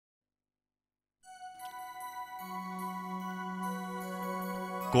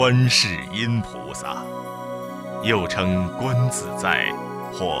观世音菩萨，又称观自在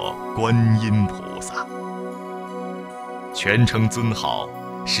或观音菩萨，全称尊号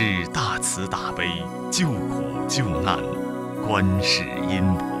是大慈大悲救苦救难观世音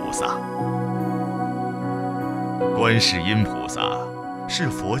菩萨。观世音菩萨是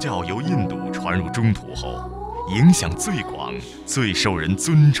佛教由印度传入中土后，影响最广、最受人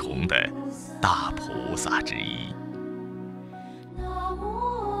尊崇的大菩萨之一。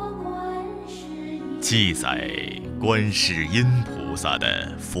记载观世音菩萨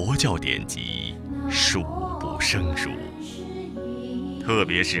的佛教典籍数不胜数，特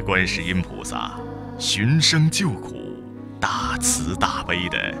别是观世音菩萨寻声救苦、大慈大悲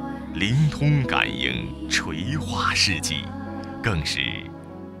的灵通感应垂化事迹，更是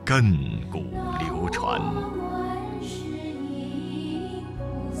亘古流传。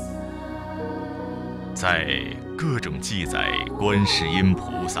在各种记载观世音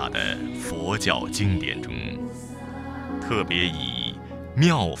菩萨的佛教经典中，特别以《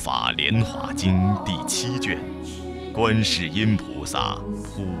妙法莲华经》第7卷《观世音菩萨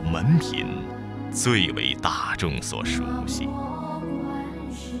普门品》最为大众所熟悉。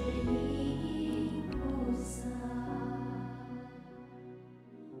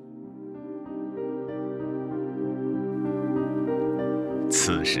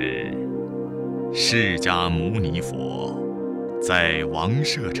此时，释迦牟尼佛在王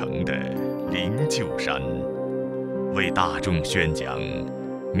舍城的灵鹫山为大众宣讲《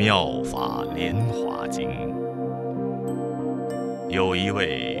妙法莲华经》。有一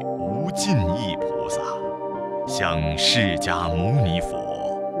位无尽意菩萨向释迦牟尼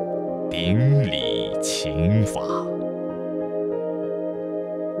佛顶礼请法。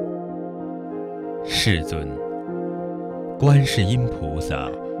世尊，观世音菩萨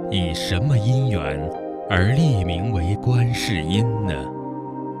以什么因缘而立名为观世音呢？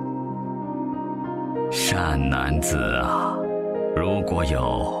善男子啊，如果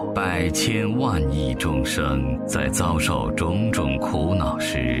有百千万亿众生在遭受种种苦恼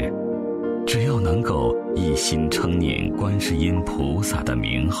时，只要能够一心称念观世音菩萨的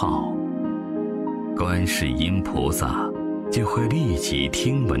名号，观世音菩萨就会立即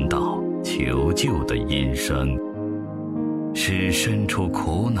听闻到求救的音声，使身处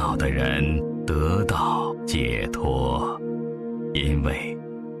苦恼的人得到解脱。因为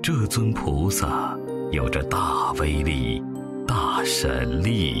这尊菩萨有着大威力、大神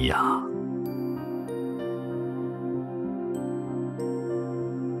力呀！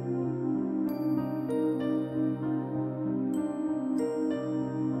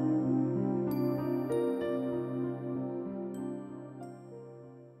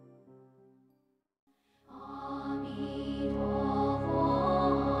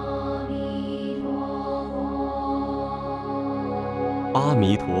阿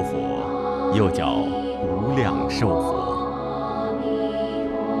弥陀佛又叫无量寿佛，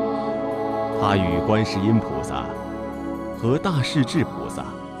他与观世音菩萨和大势至菩萨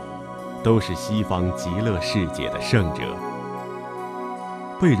都是西方极乐世界的圣者，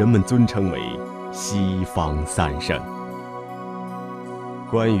被人们尊称为西方三圣。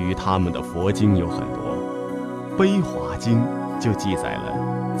关于他们的佛经有很多，《悲华经》就记载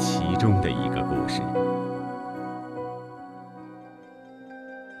了其中的一个故事。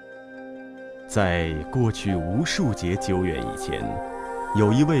在过去无数劫久远以前，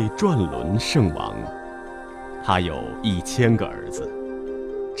有一位转轮圣王，他有1000个儿子，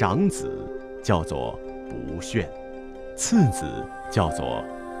长子叫做不炫，次子叫做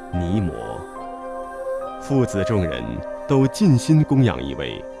尼摩。父子众人都尽心供养一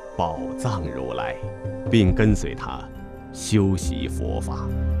位宝藏如来，并跟随他修习佛法。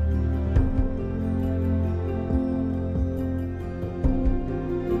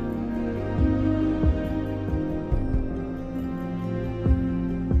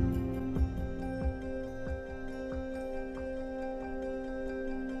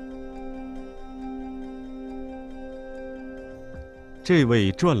这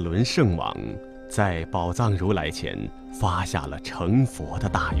位转轮圣王在宝藏如来前发下了成佛的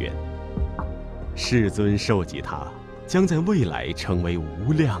大愿，世尊授记他将在未来成为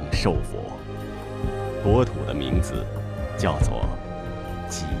无量寿佛，国土的名字叫做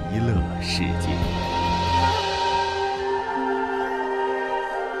极乐世界。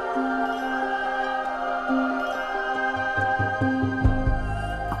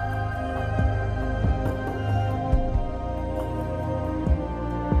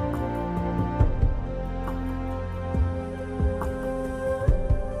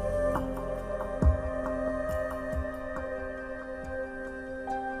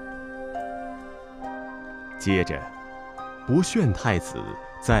接着，不炫太子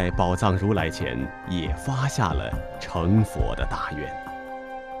在宝藏如来前也发下了成佛的大愿。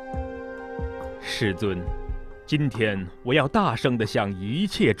世尊，今天我要大声地向一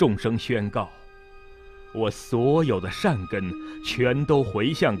切众生宣告，我所有的善根全都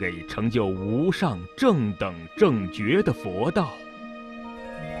回向给成就无上正等正觉的佛道。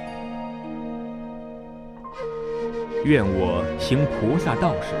愿我行菩萨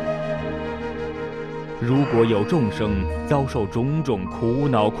道时，如果有众生遭受种种苦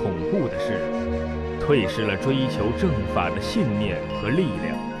恼恐怖的事，退失了追求正法的信念和力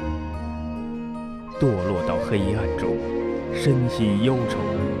量，堕落到黑暗中，身心忧愁，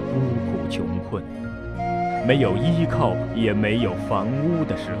孤苦穷困，没有依靠也没有房屋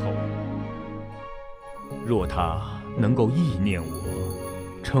的时候，若他能够忆念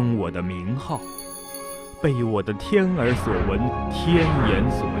我，称我的名号，被我的天耳所闻，天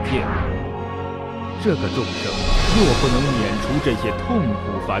眼所见，这个众生若不能免除这些痛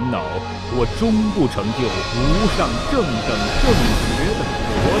苦烦恼，我终不成就无上正等正觉的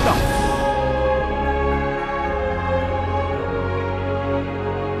佛道。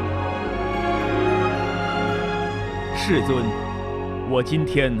世尊，我今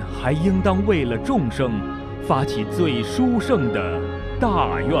天还应当为了众生发起最殊胜的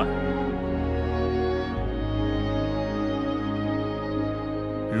大愿。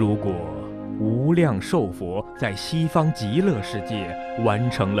如果无量寿佛在西方极乐世界完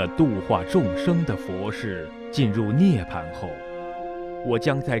成了度化众生的佛事，进入涅槃后，我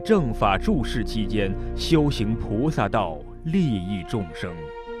将在正法住世期间修行菩萨道，利益众生。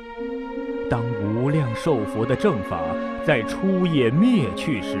当无量寿佛的正法在初夜灭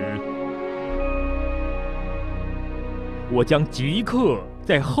去时，我将即刻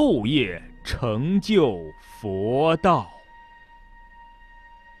在后夜成就佛道。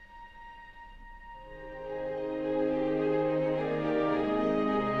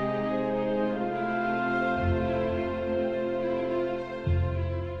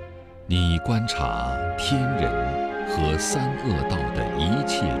你观察天人和三恶道的一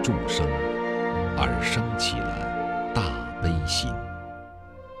切众生，而生起了大悲心，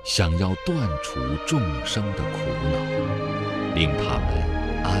想要断除众生的苦恼，令他们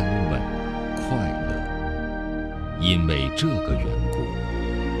安稳快乐。因为这个缘故，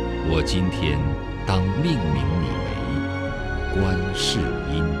我今天当命名你为观世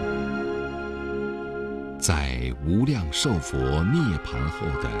音。在无量寿佛涅槃后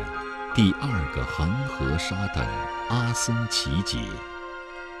的第二个恒河沙等阿僧祇劫，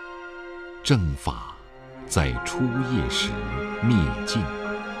正法在初夜时灭尽，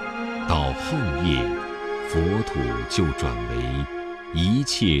到后夜，佛土就转为一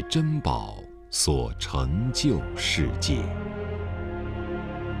切珍宝所成就世界，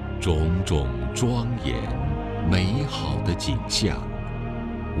种种庄严美好的景象，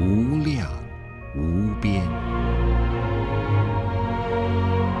无量无边。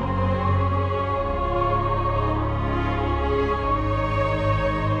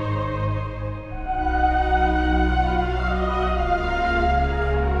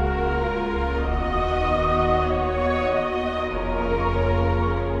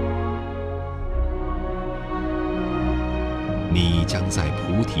你将在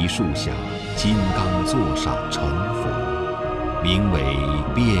菩提树下金刚座上成佛，名为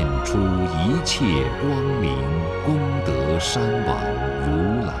变出一切光明功德山王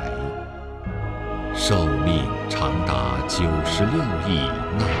如来，寿命长达96亿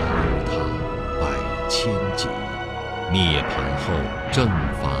那由他100,000劫，涅槃后正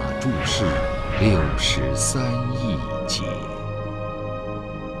法住世63亿劫。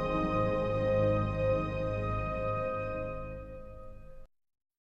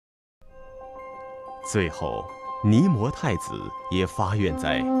最后，尼摩太子也发愿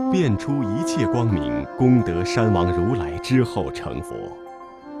在变出一切光明功德山王如来之后成佛。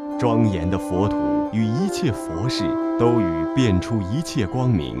庄严的佛土与一切佛事都与变出一切光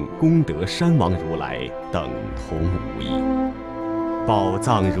明功德山王如来等同无异。宝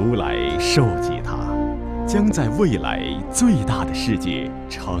藏如来授记他，将在未来最大的世界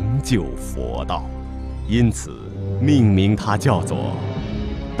成就佛道，因此命名它叫做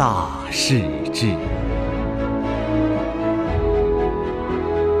大势至。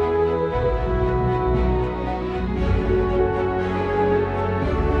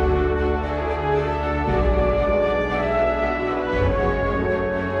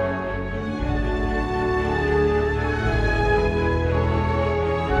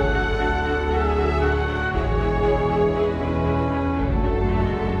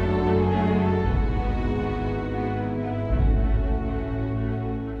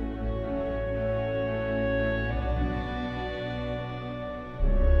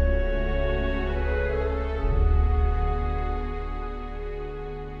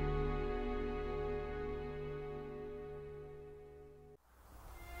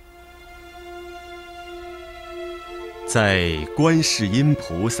在《观世音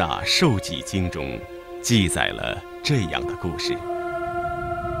菩萨受记经》中，记载了这样的故事：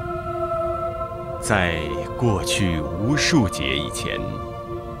在过去无数劫以前，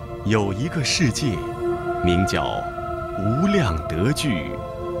有一个世界，名叫无量德聚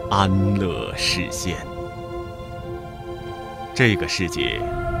安乐世界。这个世界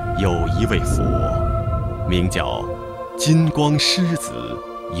有一位佛，名叫金光狮子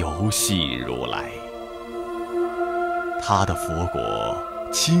游戏如来。他的佛国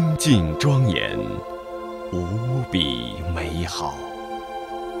清净庄严，无比美好。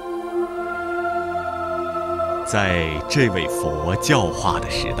在这位佛教化的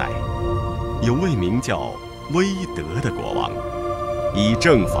时代，有位名叫威德的国王，以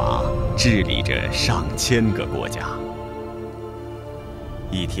正法治理着上千个国家。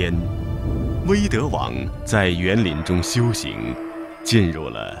一天，威德王在园林中修行，进入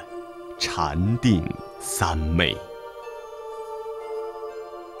了禅定三昧。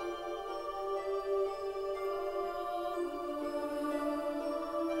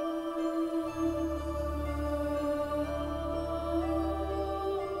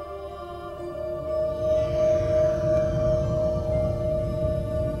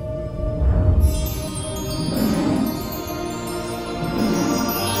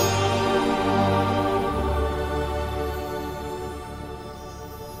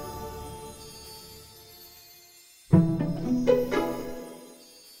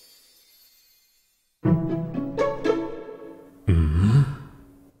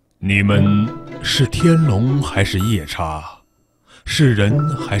你们是天龙还是夜叉？是人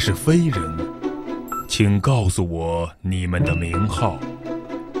还是非人？请告诉我你们的名号。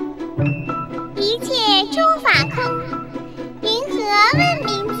一切诸法空，云何问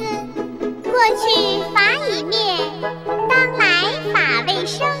名字？过去法已灭，当来法未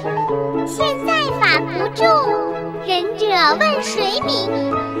生。现在法不住，仁者问谁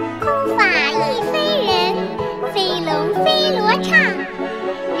名？空法亦非人，非龙非罗刹。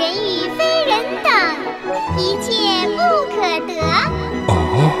人与非人等，一切不可得。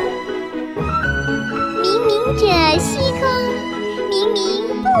明明者虚空，明明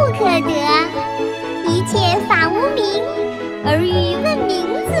不可得。一切法无名，而欲问名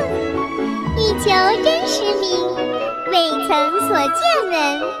字。欲求真实名，未曾所见闻。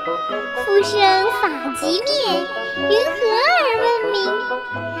复生法即灭，云何而问名？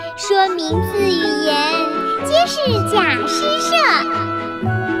说名字语言，皆是假施设。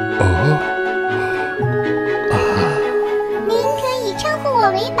您可以称呼我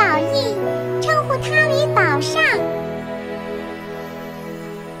为宝印，称呼他为宝上。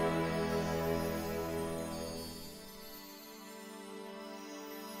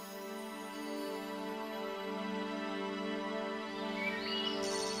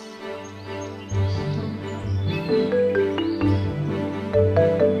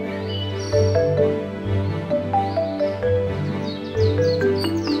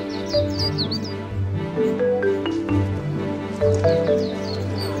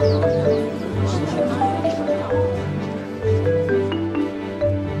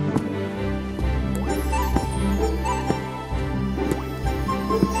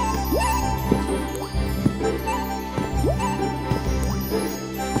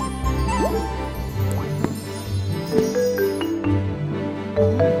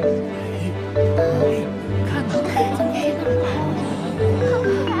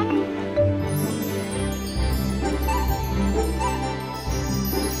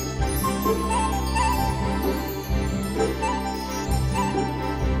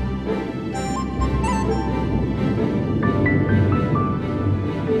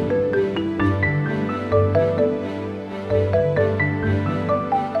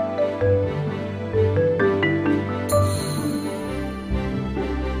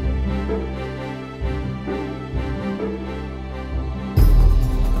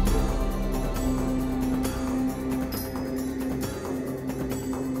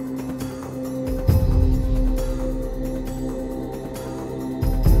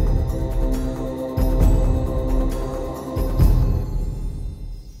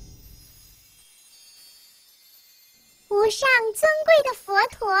无上尊贵的佛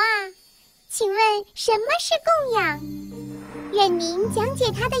陀啊，请问什么是供养？愿您讲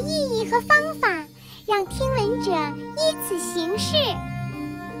解它的意义和方法，让听闻者依此行事。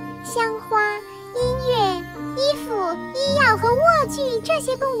香花、音乐、衣服、医药和卧具这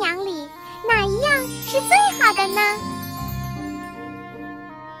些供养里，哪一样是最好的呢？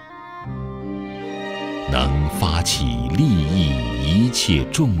能发起利益一切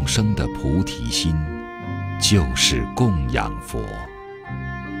众生的菩提心，就是供养佛。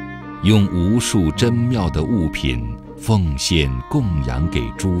用无数珍妙的物品奉献供养给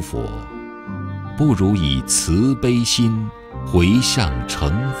诸佛，不如以慈悲心回向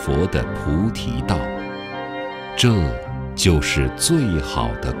成佛的菩提道。这就是最好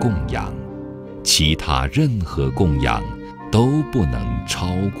的供养，其他任何供养都不能超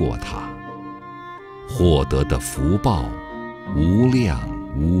过它。获得的福报无量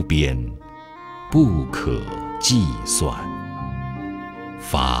无边，不可计算。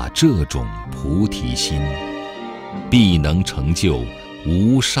发这种菩提心，必能成就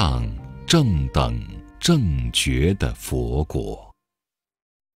无上正等正觉的佛果。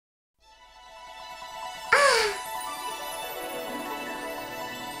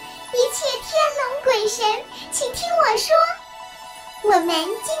一切天龙鬼神，请听我说，我们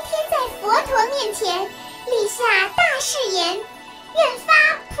今天在佛陀面前立下大誓言，愿发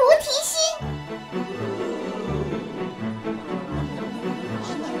菩提心。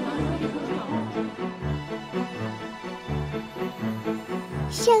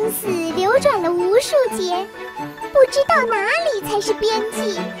生死流转了无数劫，不知道哪里才是边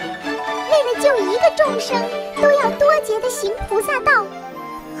际。为了救一个众生，都要多劫的行菩萨道，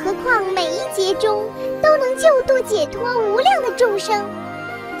何况每一劫中都能救度解脱无量的众生。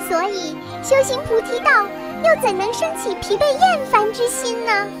所以修行菩提道，又怎能生起疲惫厌烦之心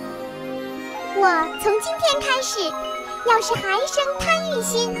呢？我从今天开始，要是还生贪欲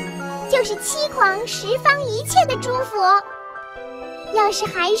心，就是欺诳十方一切的诸佛；要是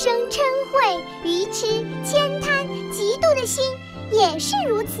还生嗔恚、愚痴、悭贪、嫉妒的心，也是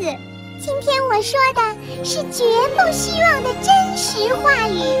如此。今天我说的是绝不虚妄的真实话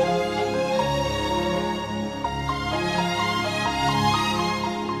语。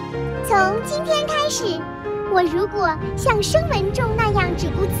从今天开始，我如果像声闻众那样只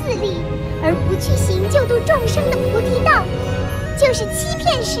顾自利，而不去行救度众生的菩提道，就是欺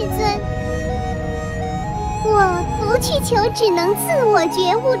骗世尊。我不去求只能自我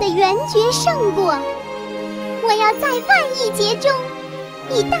觉悟的圆觉圣果，我要在万亿劫中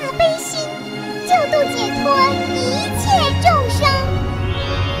以大悲心救度解脱一切众生。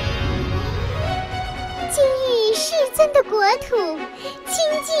今日世尊的国土清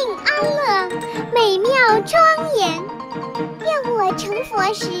净安乐，美妙庄严，愿我成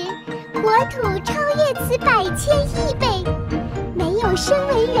佛时，国土超越此100千亿倍，没有身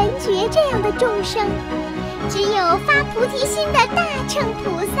为圆觉这样的众生，只有发菩提心的大乘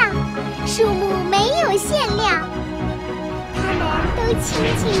菩萨，数目没有限量。他们都清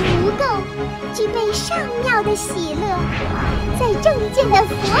净无垢，具备上妙的喜乐，在正见的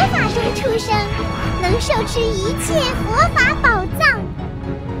佛法中出生，能受持一切佛法宝藏。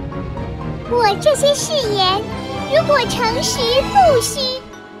我这些誓言，如果诚实不虚，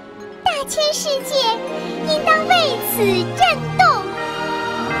大千世界应当为此震动。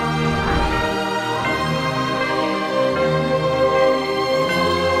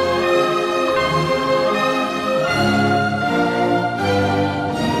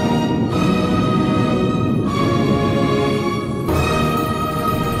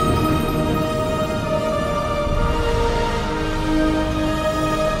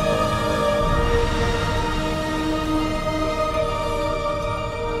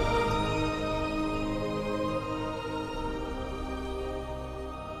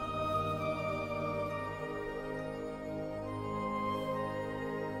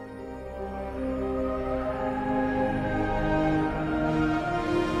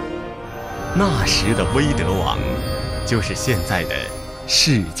那时的威德王，就是现在的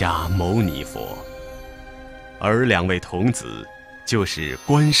释迦牟尼佛，而2位童子就是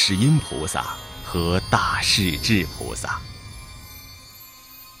观世音菩萨和大势至菩萨。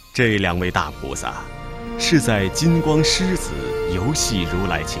这2位大菩萨是在金光狮子游戏如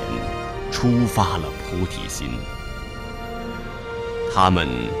来前出发了菩提心。他们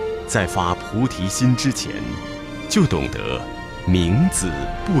在发菩提心之前，就懂得名字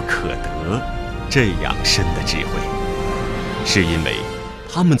不可得这样深的智慧，是因为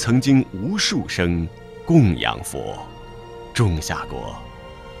他们曾经无数生供养佛，种下过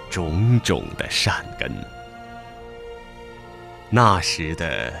种种的善根。那时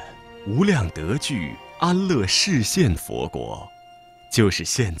的无量德具安乐示现佛国，就是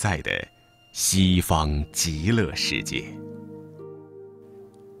现在的西方极乐世界。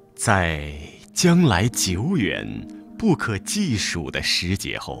在将来久远不可计数的时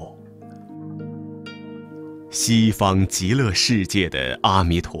节后，西方极乐世界的阿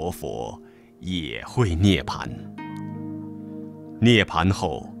弥陀佛也会涅槃。涅槃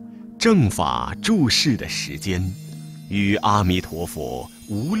后，正法住世的时间与阿弥陀佛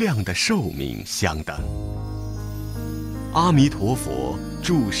无量的寿命相等。阿弥陀佛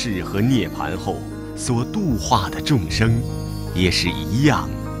住世和涅槃后，所度化的众生，也是一样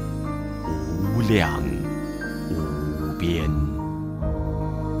无量无边。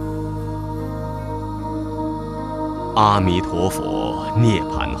阿弥陀佛涅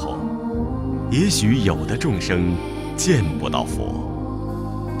槃后，也许有的众生见不到佛，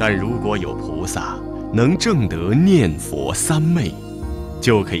但如果有菩萨能证得念佛三昧，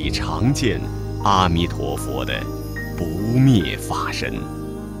就可以常见阿弥陀佛的不灭法身。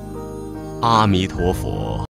阿弥陀佛。